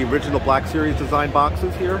 The original Black Series design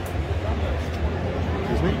boxes here.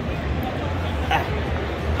 Excuse me.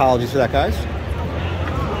 Apologies for that, guys.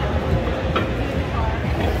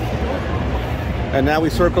 And now we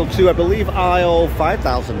circle to, I believe, aisle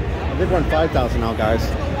 5,000. I think we're on 5,000 now, guys.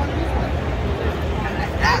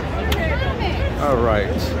 All right.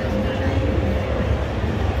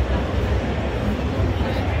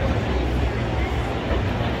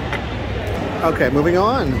 Okay, moving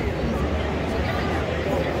on.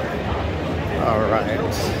 All right.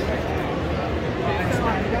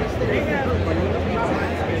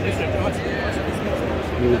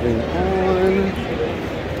 Moving on.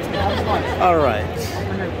 All right.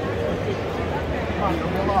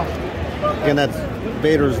 Again, that's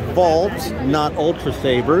Vader's Vault, not Ultra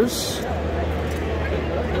Sabers.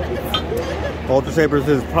 Ultra Sabers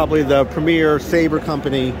is probably the premier saber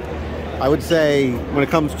company, I would say, when it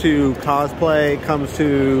comes to cosplay, comes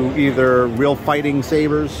to either real fighting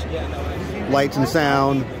sabers, lights and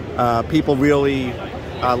sound. People really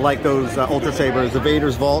like those Ultra Sabers. The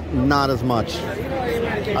Vader's Vault, not as much.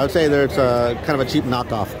 I would say that it's kind of a cheap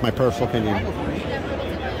knockoff, my personal opinion.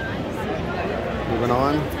 Moving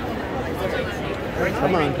on.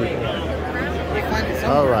 Come on, people.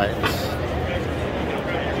 All right.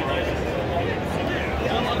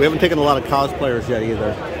 We haven't taken a lot of cosplayers yet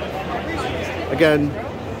either. Again,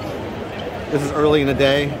 this is early in the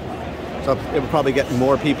day, so it will probably get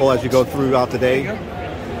more people as you go throughout the day.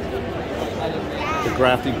 The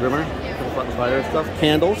Grafty Grimmer, fire stuff,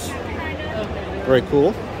 candles, very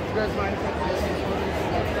cool.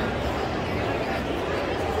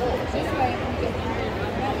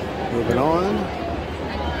 Moving on.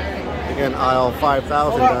 Again, aisle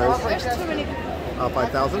 5,000, guys. Aisle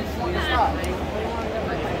 5,000.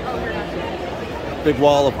 Big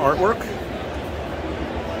wall of artwork.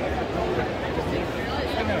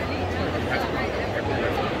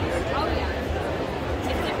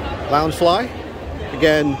 Loungefly.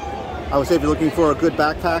 Again, I would say if you're looking for good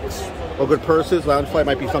backpacks or good purses, Loungefly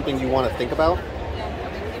might be something you want to think about.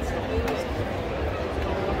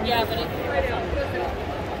 Yeah, but it's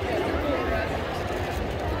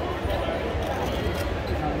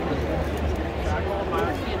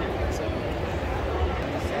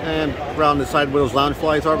And around the side where those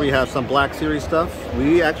Loungeflies are, we have some Black Series stuff.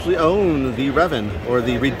 We actually own the Revan, or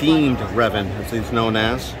the Redeemed Revan, as he's known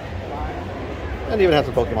as. And even have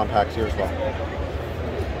some Pokemon packs here as well.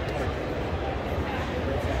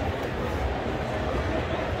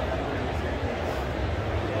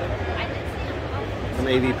 Some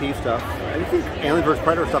AVP stuff. I didn't think Alien vs.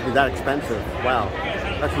 Predator stuff is that expensive. Wow.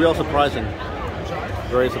 That's real surprising.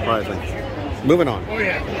 Very surprising. Moving on.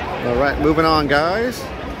 Alright, moving on, guys.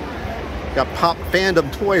 Got Pop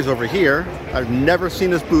Fandom toys over here. I've never seen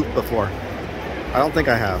this booth before. I don't think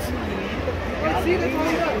I have.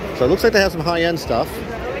 So it looks like they have some high-end stuff.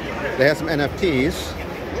 They have some NFTs.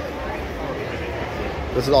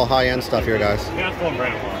 This is all high-end stuff here, guys.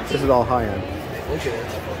 This is all high-end.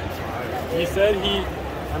 He said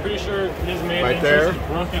I'm pretty sure his main right there. is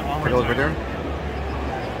broken armor. Take a look right there.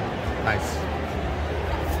 Nice.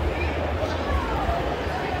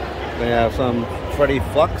 They have some Freddy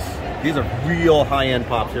Flux. These are real high-end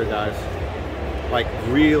pops here, guys. Like,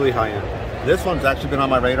 really high-end. This one's actually been on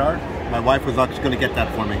my radar. My wife was actually going to get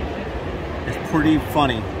that for me. It's pretty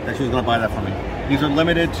funny that she was going to buy that for me. These are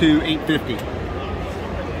limited to $8.50.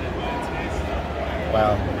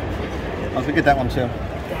 Wow. I was going to get that one, too.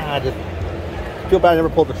 God, I feel bad I never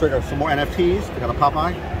pulled the trigger. Some more NFTs. They got a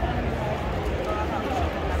Popeye.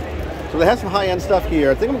 So they have some high-end stuff here.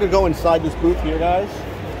 I think I'm going to go inside this booth here, guys,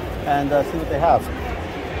 and see what they have.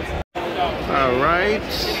 All right.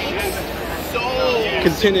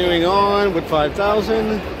 Continuing on with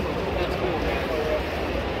 5,000.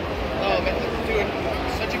 Oh, man, dude,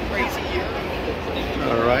 such a crazy year.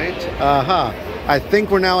 All right. I think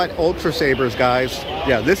we're now at Ultra Sabers, guys.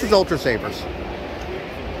 Yeah, this is Ultra Sabers.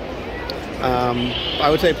 I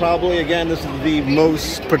would say probably, again, this is the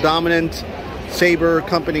most predominant saber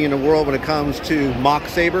company in the world when it comes to mock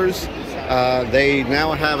sabers. They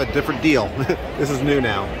now have a different deal. This is new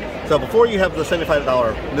now. So before you have the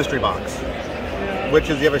 $75 mystery box, which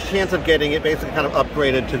is you have a chance of getting it basically kind of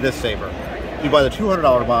upgraded to this saber. You buy the $200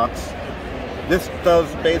 box. This does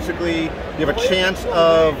basically, you have a chance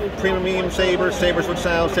of premium sabers, sabers with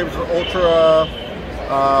sound, sabers with ultra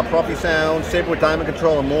profi sound, saber with diamond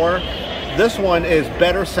control and more. This one is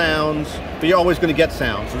better sounds, but you're always going to get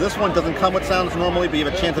sounds. So this one doesn't come with sounds normally, but you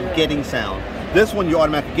have a chance of getting sound. This one you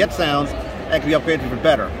automatically get sounds and can be upgraded even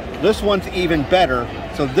better. This one's even better,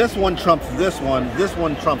 so this one trumps this one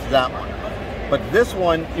trumps that one. But this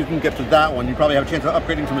one, you can get to that one. You probably have a chance of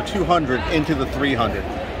upgrading from the 200 into the 300.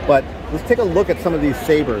 But let's take a look at some of these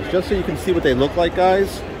sabers, just so you can see what they look like,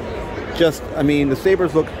 guys. Just, I mean, the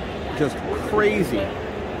sabers look just crazy.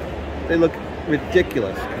 They look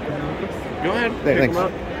ridiculous. Go ahead. Hey, thanks.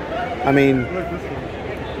 I mean,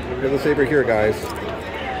 there's a saber here, guys.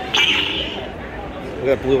 Look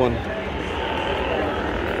at that blue one.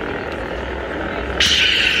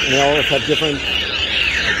 And they all have different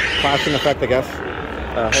clashing effect, I guess.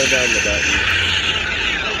 Hold down the button.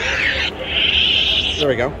 There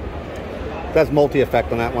we go. That's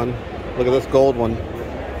multi-effect on that one. Look at this gold one.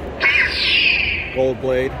 Gold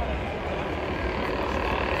blade.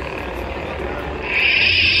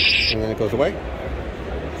 And then it goes away.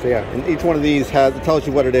 So yeah, and each one of these has, it tells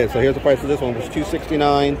you what it is. So here's the price of this one, was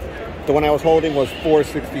 $269. The one I was holding was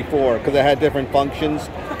 $464 because it had different functions.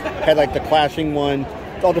 Had like the clashing one.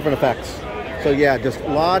 It's all different effects. So yeah, just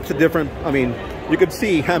lots of different, I mean, you can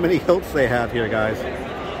see how many hilts they have here, guys.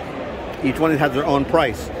 Each one has their own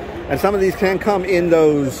price. And some of these can come in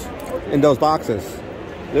those boxes.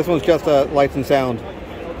 This one's just a lights and sound.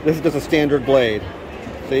 This is just a standard blade.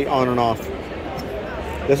 See, on and off.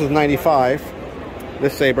 This is $95.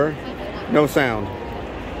 This saber, no sound.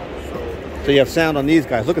 So you have sound on these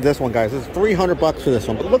guys. Look at this one, guys. This is $300 for this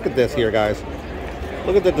one. But look at this here, guys.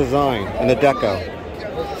 Look at the design and the deco.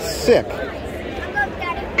 Sick.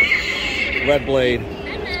 Red blade.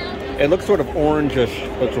 It looks sort of orangish,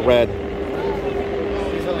 but it's red.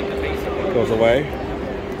 Goes away.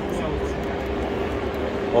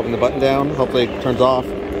 Holding the button down. Hopefully it turns off.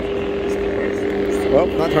 Well,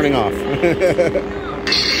 not turning off.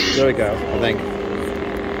 There we go, I think.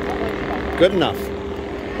 Good enough.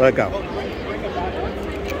 Let it go.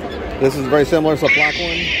 This is very similar to the black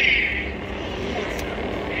one.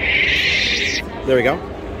 There we go.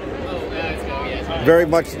 Very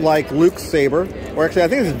much like Luke's saber. Or actually, I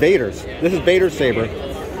think this is Vader's. This is Vader's saber.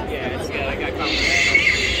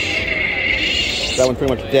 That one's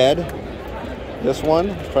pretty much dead. This one,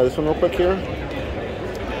 let's try this one real quick here.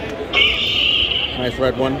 Nice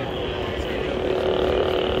red one.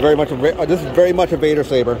 Very much this is very much a Vader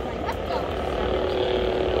saber.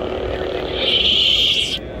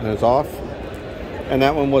 And it's off. And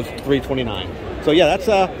that one was $329. So yeah,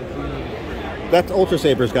 that's Ultra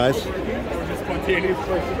Sabers, guys.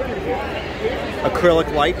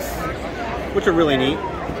 Acrylic lights, which are really neat.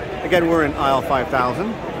 Again, we're in aisle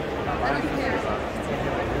 5000.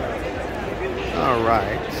 All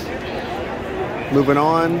right. Moving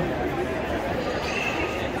on.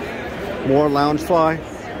 More Loungefly.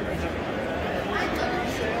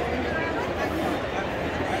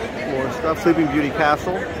 More stuff. Sleeping Beauty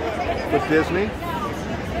Castle with Disney.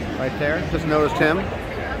 Right there. Just noticed him.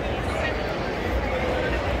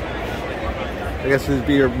 I guess these would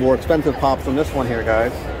be your more expensive pops than this one here,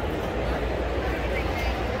 guys.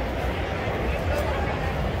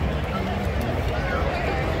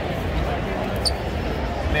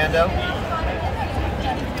 Mando. I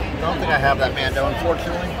don't think I have that Mando,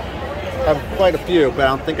 unfortunately. I have quite a few, but I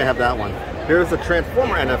don't think I have that one. Here's the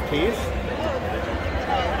Transformer NFTs.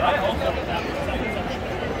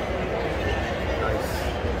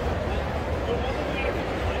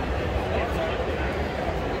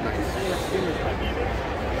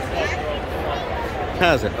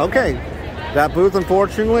 Has it? Okay. That booth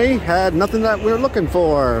unfortunately had nothing that we were looking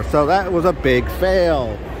for, so that was a big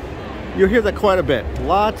fail. You'll hear that quite a bit.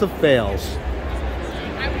 Lots of fails.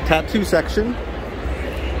 Tattoo section.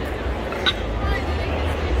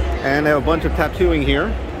 And they have a bunch of tattooing here.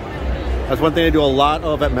 That's one thing they do a lot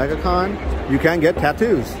of at MegaCon. You can get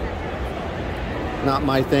tattoos. Not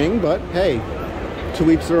my thing, but hey,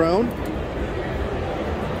 to each their own.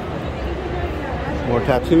 More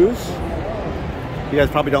tattoos. You guys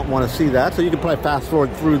probably don't want to see that, so you can probably fast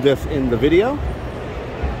forward through this in the video.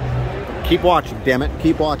 Keep watching, damn it.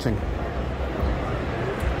 Keep watching.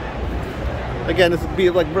 Again, this would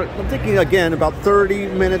be like, I'm thinking again, about 30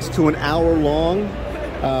 minutes to an hour long.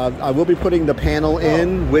 I will be putting the panel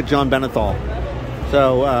in with John Benethal.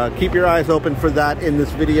 So keep your eyes open for that in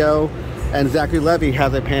this video. And Zachary Levi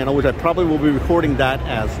has a panel, which I probably will be recording that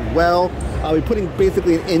as well. I'll be putting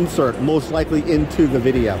basically an insert, most likely into the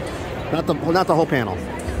video. Not the whole panel.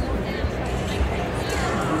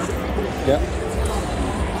 Yep.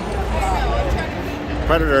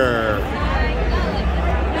 Predator.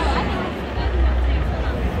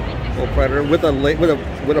 Little Predator with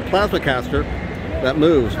a plasma caster that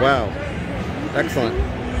moves. Wow. Excellent.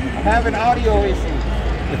 I have an audio issue.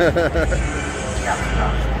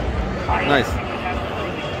 Nice.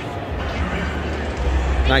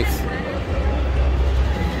 Nice.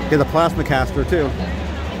 Get the plasma caster too.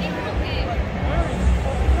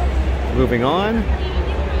 Moving on.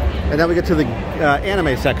 And now we get to the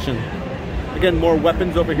anime section. Again, more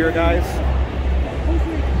weapons over here, guys.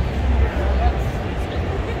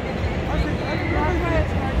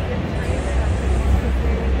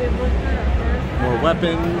 More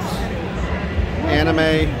weapons.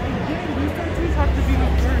 Anime.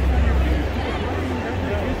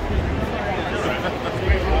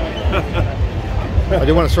 I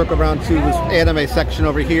do want to circle around to this anime section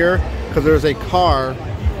over here because there's a car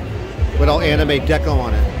with all anime deco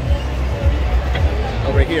on it.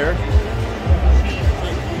 Over here.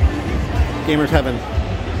 Gamers Heaven.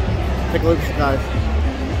 Take a look at this, guys.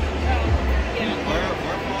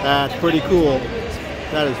 That's pretty cool.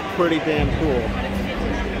 That is pretty damn cool.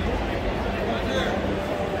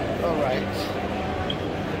 Alright.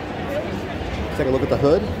 Let's take a look at the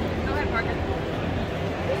hood.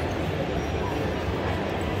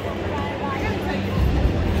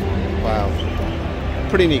 Wow.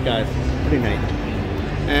 Pretty neat, guys. Pretty neat.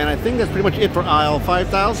 And I think that's pretty much it for aisle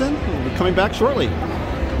 5000. We'll be coming back shortly.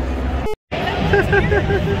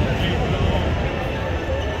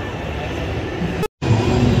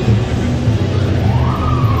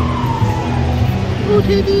 Ooh,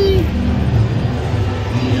 TV.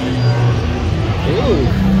 Ooh.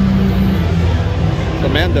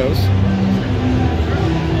 Commandos.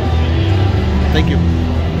 Thank you.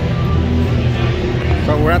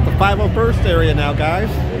 So we're at the 501st area now, guys.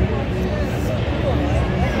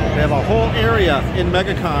 We have a whole area in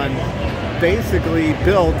MegaCon basically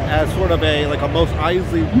built as sort of a Mos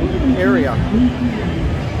Eisley area.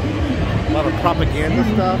 A lot of propaganda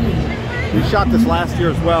stuff. We shot this last year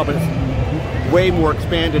as well, but it's way more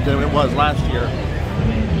expanded than it was last year.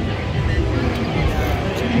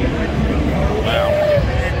 Wow.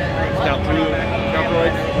 Scout 2, Scout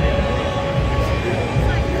droids.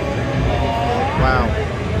 Wow.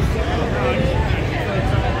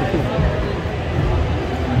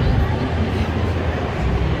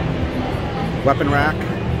 weapon rack,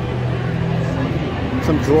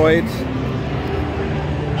 some droids.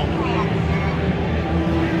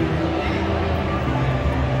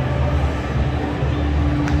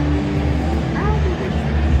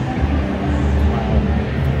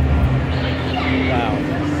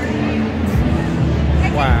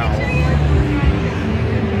 Wow.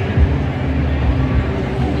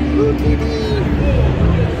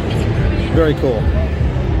 Very cool.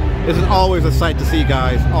 This is always a sight to see,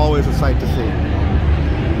 guys. Always a sight to see.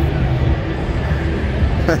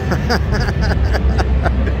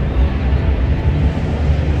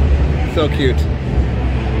 So cute.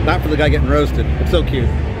 Not for the guy getting roasted, but so cute.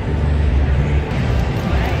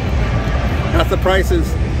 That's the prices.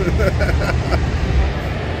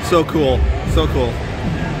 So cool. So cool.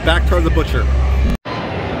 Back toward the butcher.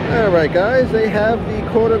 Alright guys, they have the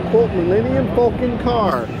quote-unquote Millennium Falcon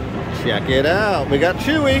car. Check it out. We got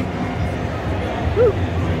Chewie. Woo.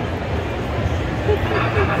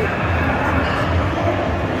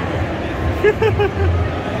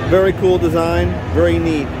 Very cool design. Very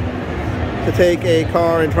neat. To take a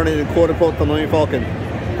car and turn it into quote-unquote the Millennium Falcon.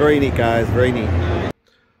 Very neat, guys. Very neat.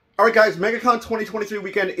 Alright guys, Megacon 2023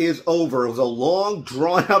 weekend is over. It was a long,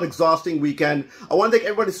 drawn-out, exhausting weekend. I want to thank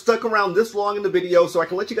everybody who stuck around this long in the video so I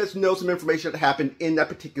can let you guys know some information that happened in that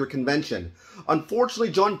particular convention.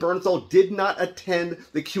 Unfortunately, Jon Bernthal did not attend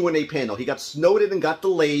the Q&A panel. He got snowed in and got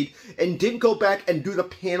delayed and didn't go back and do the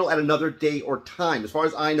panel at another day or time, as far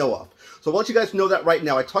as I know of. So I want you guys to know that right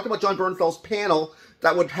now. I talked about Jon Bernthal's panel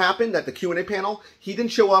that would happen, at the Q&A panel. He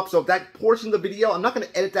didn't show up, so that portion of the video, I'm not going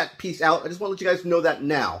to edit that piece out. I just want to let you guys know that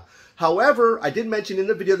now. However, I did mention in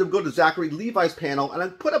the video that we'll go to Zachary Levi's panel, and I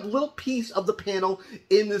put a little piece of the panel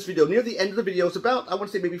in this video. Near the end of the video, it's about, I want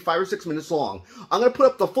to say maybe 5 or 6 minutes long. I'm going to put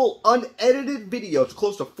up the full unedited video. It's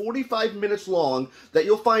close to 45 minutes long that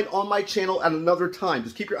you'll find on my channel at another time.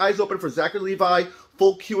 Just keep your eyes open for Zachary Levi,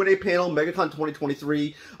 full Q&A panel, Megacon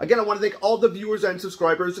 2023. Again, I want to thank all the viewers and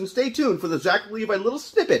subscribers, and stay tuned for the Zachary Levi little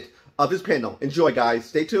snippet of his panel. Enjoy, guys.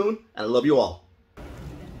 Stay tuned, and I love you all.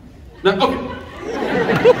 No, okay.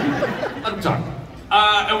 Let him talk.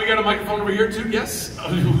 And we got a microphone over here too, yes?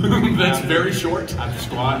 That's very short. I'm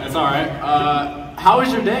squat. It's all right. How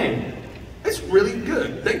was your day? It's really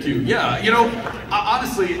good, thank you. Yeah, you know,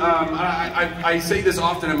 honestly, I say this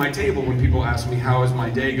often at my table when people ask me how is my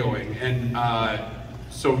day going, and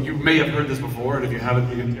so you may have heard this before, and if you haven't,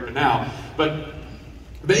 you can hear it now. But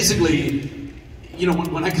basically, you know,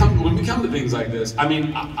 when we come to things like this, I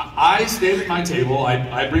mean, I stand at my table,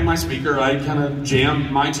 I bring my speaker, I kind of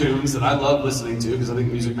jam my tunes that I love listening to, because I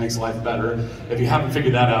think music makes life better. If you haven't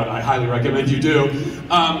figured that out, I highly recommend you do.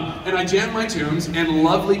 And I jam my tunes, and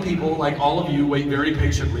lovely people like all of you wait very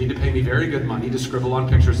patiently to pay me very good money to scribble on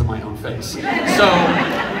pictures of my own face. So,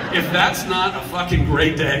 if that's not a fucking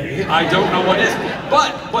great day, I don't know what is.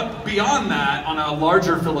 But beyond that, on a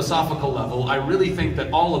larger philosophical level, I really think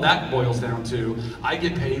that all of that boils down to, I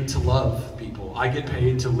get paid to love people. I get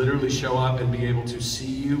paid to literally show up and be able to see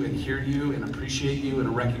you and hear you and appreciate you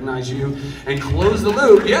and recognize you and close the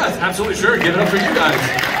loop. Yes, absolutely, sure, give it up for you guys.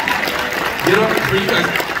 Give it up for you guys.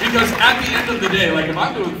 Because at the end of the day, like if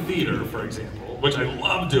I'm doing theater, for example, which I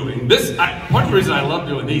love doing. Part of the reason I love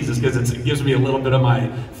doing these is because it gives me a little bit of my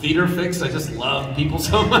theater fix. I just love people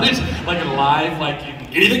so much. Like in live, like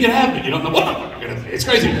anything can happen. You don't know what the fuck you're gonna say. It's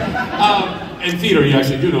crazy. In theater, you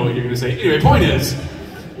actually do know what you're gonna say. Anyway, point is,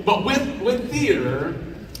 but with theater,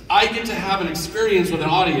 I get to have an experience with an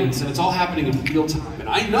audience, and it's all happening in real time. And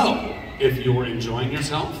I know if you're enjoying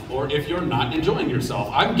yourself or if you're not enjoying yourself.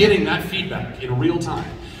 I'm getting that feedback in real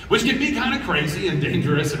time, which can be kind of crazy and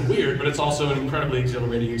dangerous and weird, but it's also an incredibly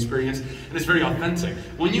exhilarating experience, and it's very authentic.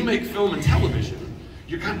 When you make film and television,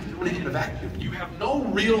 you're kind of doing it in a vacuum. You have no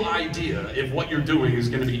real idea if what you're doing is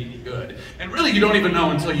going to be good. And really, you don't even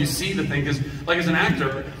know until you see the thing, because like as an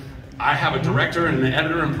actor, I have a director and an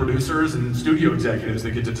editor and producers and studio executives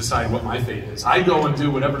that get to decide what my fate is. I go and do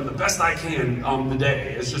whatever the best I can on the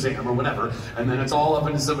day, as Shazam or whatever, and then it's all up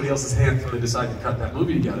into somebody else's hands when they decide to cut that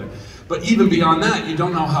movie together. But even beyond that, you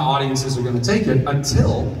don't know how audiences are going to take it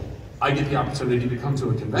until I get the opportunity to come to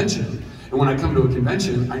a convention. And when I come to a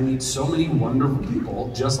convention, I meet so many wonderful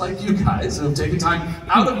people, just like you guys, who have taken time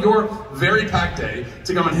out of your very packed day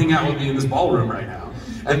to come and hang out with me in this ballroom right now.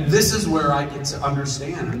 And this is where I get to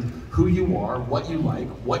understand who you are, what you like,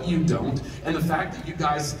 what you don't, and the fact that you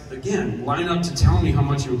guys, again, line up to tell me how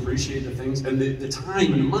much you appreciate the things, and the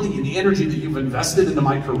time and the money and the energy that you've invested into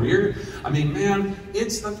my career. I mean, man,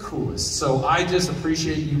 it's the coolest. So I just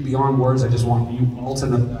appreciate you beyond words. I just want you all to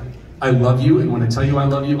know that I love you, and when I tell you I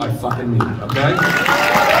love you, I fucking mean it,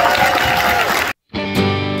 okay?